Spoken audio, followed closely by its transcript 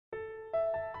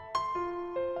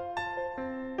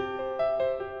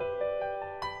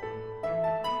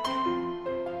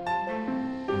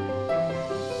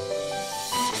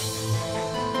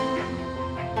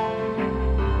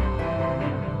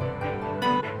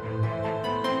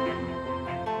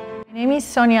My name is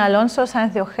Sonia Alonso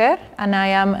Sáenz de Ojer, and I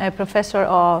am a professor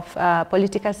of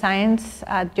political science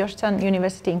at Georgetown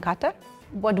University in Qatar.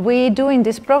 What we do in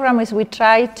this program is we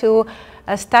try to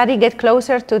get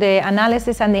closer to the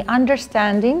analysis and the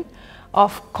understanding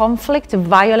of conflict,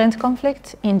 violent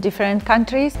conflict in different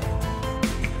countries.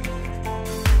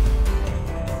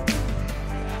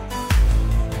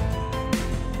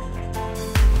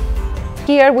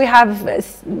 Here we have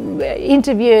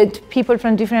interviewed people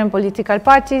from different political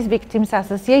parties, victims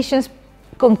associations,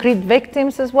 concrete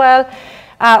victims as well.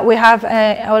 We have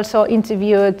also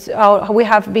interviewed, we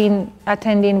have been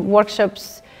attending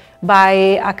workshops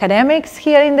by academics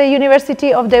here in the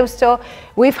University of Deusto.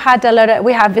 We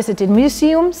have visited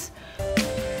museums.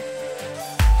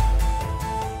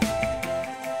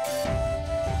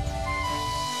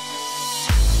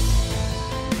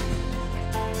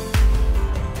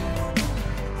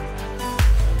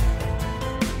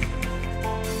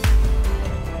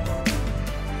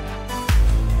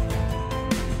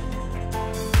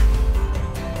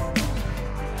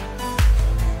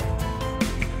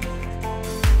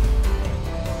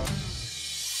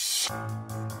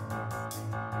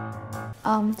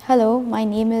 Hello, my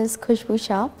name is Khushbu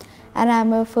Shah and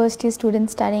I'm a first-year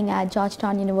student studying at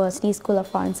Georgetown University School of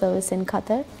Foreign Service in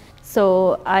Qatar.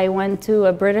 So I went to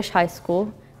a British high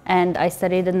school and I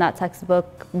studied in that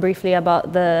textbook briefly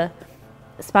about the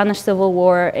Spanish Civil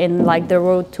War in like the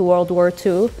road to World War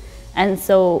II. And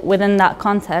so within that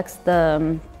context,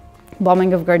 the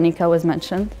bombing of Guernica was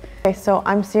mentioned. Okay, so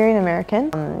I'm Syrian American.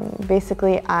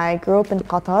 Basically, I grew up in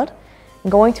Qatar,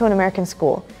 going to an American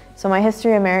school. So my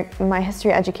history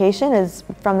education is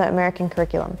from the American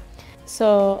curriculum.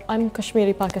 So I'm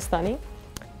Kashmiri Pakistani.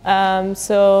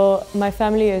 So my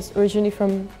family is originally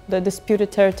from the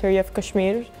disputed territory of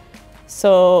Kashmir.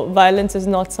 So violence is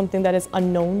not something that is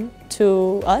unknown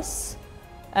to us,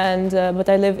 but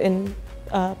I live in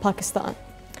Pakistan.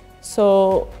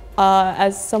 So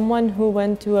as someone who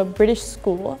went to a British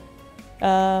school,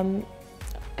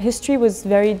 history was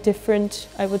very different,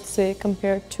 I would say,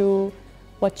 compared to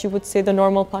what you would say the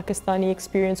normal Pakistani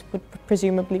experience would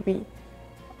presumably be.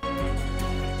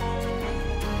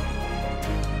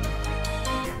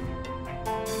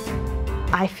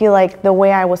 I feel like the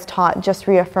way I was taught just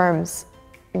reaffirms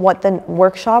what the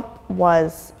workshop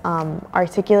was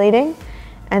articulating,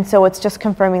 and so it's just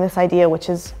confirming this idea, which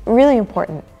is really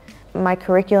important. My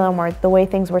curriculum, or the way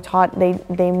things were taught,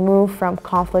 they move from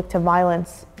conflict to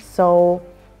violence so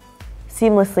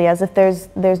seamlessly, as if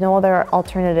there's no other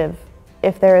alternative.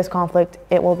 If there is conflict,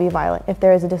 it will be violent. If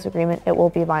there is a disagreement, it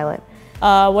will be violent.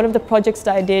 One of the projects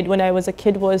that I did when I was a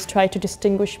kid was try to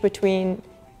distinguish between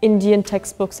Indian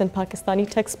textbooks and Pakistani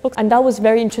textbooks. And that was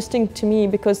very interesting to me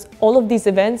because all of these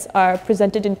events are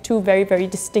presented in two very, very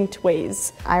distinct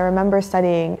ways. I remember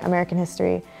studying American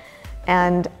history,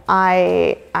 and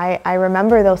I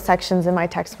remember those sections in my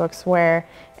textbooks where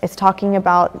it's talking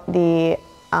about the,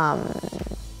 I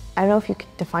don't know if you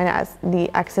could define it as the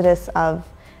exodus of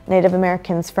Native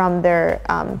Americans from their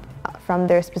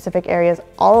specific areas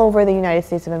all over the United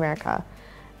States of America.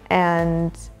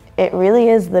 And it really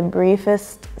is the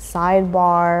briefest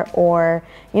sidebar, or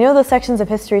you know those sections of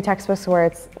history textbooks where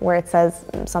it says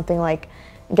something like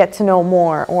get to know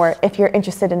more, or if you're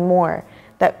interested in more,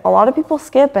 that a lot of people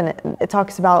skip, and it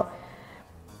talks about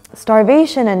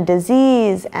starvation and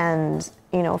disease and,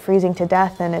 you know, freezing to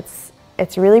death, and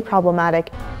it's really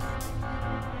problematic.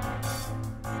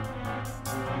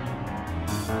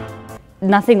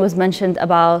 Nothing was mentioned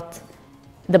about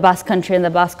the Basque Country and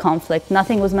the Basque conflict.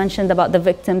 Nothing was mentioned about the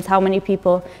victims, how many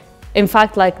people. In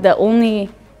fact, like the only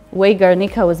way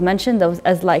Guernica was mentioned was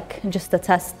as like just a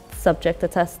test subject, a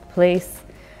test place,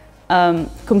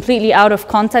 completely out of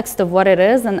context of what it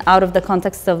is and out of the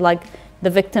context of like the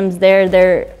victims there,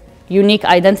 their unique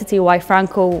identity, why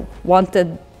Franco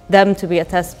wanted them to be a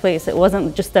test place. It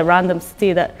wasn't just a random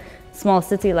city, that small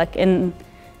city like in.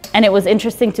 And it was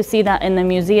interesting to see that in the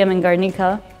museum in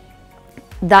Guernica,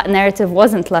 that narrative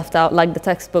wasn't left out like the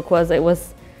textbook was. It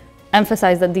was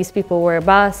emphasized that these people were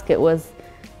Basque. It was,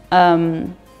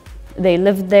 they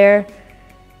lived there.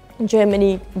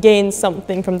 Germany gained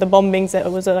something from the bombings.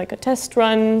 It was like a test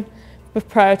run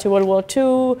prior to World War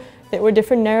II. There were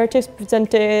different narratives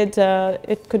presented.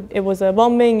 It was a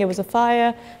bombing, it was a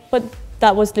fire, but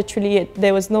that was literally it.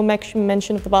 There was no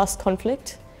mention of the Basque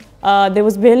conflict. There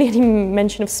was barely any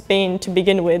mention of Spain to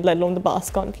begin with, let alone the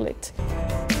Basque conflict.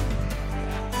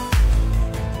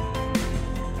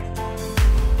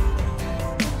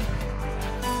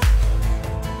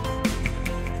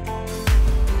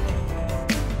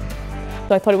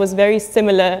 So I thought it was very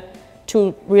similar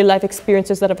to real-life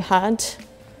experiences that I've had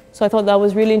So I thought that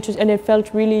was really interesting, and it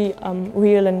felt really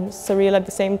real and surreal at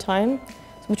the same time,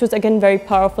 which was again very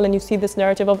powerful. And you see this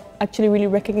narrative of actually really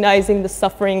recognizing the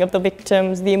suffering of the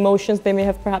victims, the emotions they may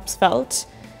have perhaps felt,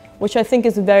 which I think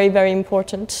is very, very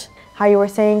important. How you were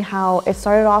saying how it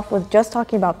started off with just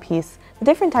talking about peace, the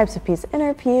different types of peace,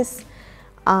 inner peace,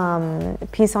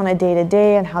 peace on a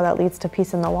day-to-day, and how that leads to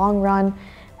peace in the long run.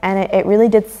 And it really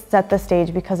did set the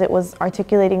stage because it was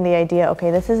articulating the idea,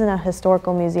 okay, this isn't a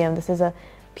historical museum, this is a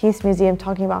peace museum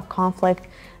talking about conflict,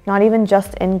 not even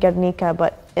just in Guernica,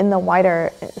 but in the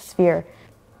wider sphere.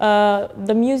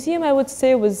 The museum, I would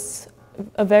say, was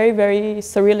a very, very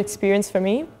surreal experience for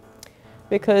me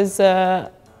because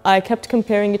I kept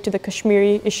comparing it to the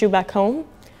Kashmiri issue back home.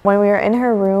 When we were in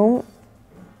her room,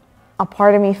 a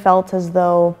part of me felt as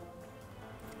though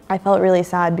I felt really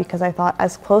sad because I thought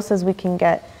as close as we can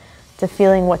get to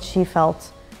feeling what she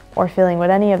felt or feeling what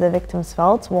any of the victims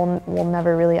felt, we'll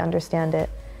never really understand it.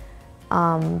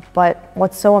 But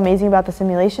what's so amazing about the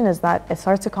simulation is that it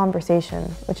starts a conversation,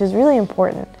 which is really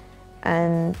important.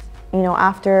 And you know,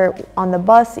 after on the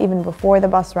bus, even before the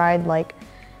bus ride, like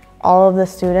all of the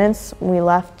students, we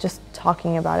left just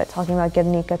talking about it, talking about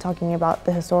Guernica, talking about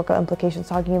the historical implications,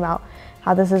 talking about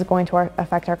how this is going to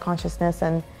affect our consciousness.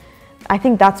 And I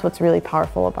think that's what's really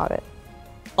powerful about it.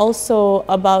 Also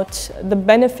about the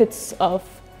benefits of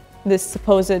this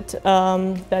supposed,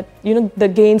 that, you know, the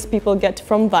gains people get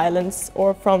from violence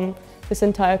or from this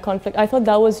entire conflict. I thought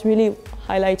that was really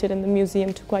highlighted in the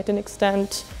museum to quite an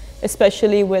extent,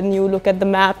 especially when you look at the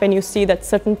map and you see that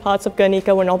certain parts of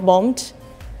Guernica were not bombed,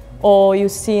 or you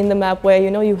see in the map where,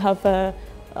 you know, you have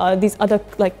these other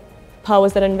like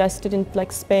powers that are invested in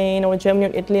like Spain or Germany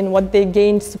or Italy and what they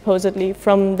gained supposedly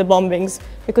from the bombings,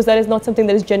 because that is not something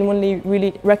that is genuinely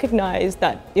really recognized,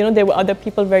 that, you know, there were other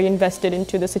people very invested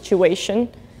into the situation.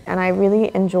 And I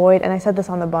really enjoyed, and I said this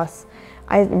on the bus,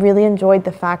 I really enjoyed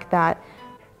the fact that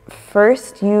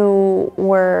first you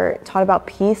were taught about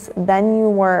peace, then you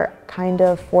were kind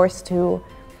of forced to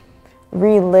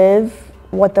relive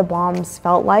what the bombs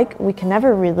felt like. We can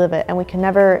never relive it, and we can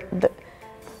never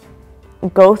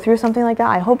go through something like that.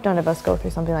 I hope none of us go through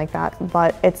something like that,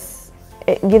 but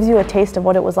it gives you a taste of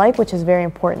what it was like, which is very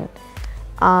important.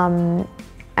 And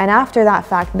after that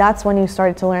fact, that's when you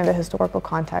started to learn the historical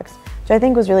context, which I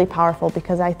think was really powerful,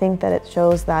 because I think that it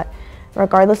shows that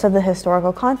regardless of the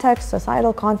historical context,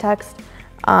 societal context,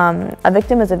 a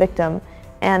victim is a victim,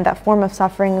 and that form of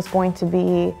suffering is going to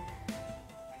be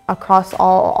across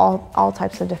all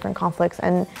types of different conflicts,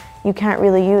 and you can't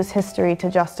really use history to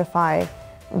justify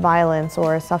violence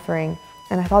or suffering.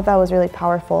 And I thought that was really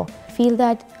powerful. I feel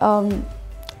that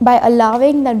by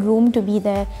allowing that room to be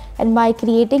there, and by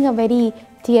creating a very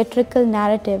theatrical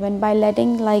narrative, and by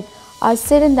letting like us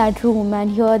sit in that room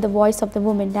and hear the voice of the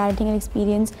woman narrating an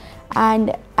experience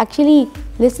and actually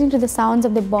listening to the sounds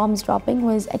of the bombs dropping,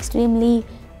 was extremely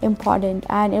important,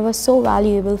 and it was so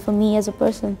valuable for me as a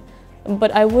person.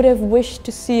 But I would have wished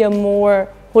to see a more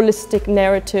holistic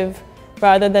narrative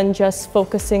rather than just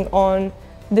focusing on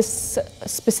this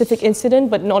specific incident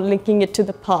but not linking it to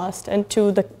the past and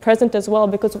to the present as well,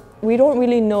 because we don't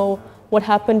really know what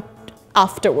happened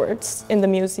afterwards in the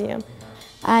museum.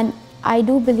 And I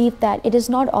do believe that it is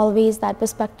not always that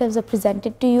perspectives are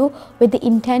presented to you with the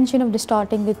intention of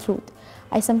distorting the truth.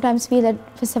 I sometimes feel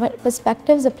that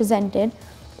perspectives are presented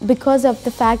because of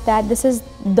the fact that this is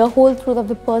the whole truth of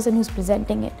the person who's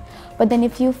presenting it. But then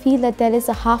if you feel that there is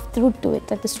a half-truth to it,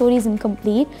 that the story is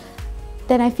incomplete,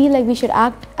 then I feel like we should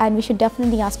act, and we should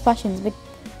definitely ask questions.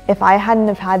 If I hadn't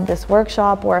have had this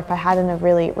workshop, or if I hadn't have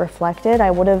really reflected, I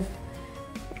would have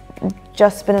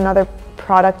just been another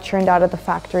product churned out of the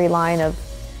factory line of,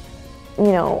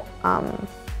 you know,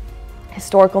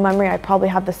 historical memory. I probably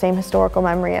have the same historical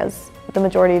memory as the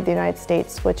majority of the United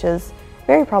States, which is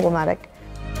very problematic.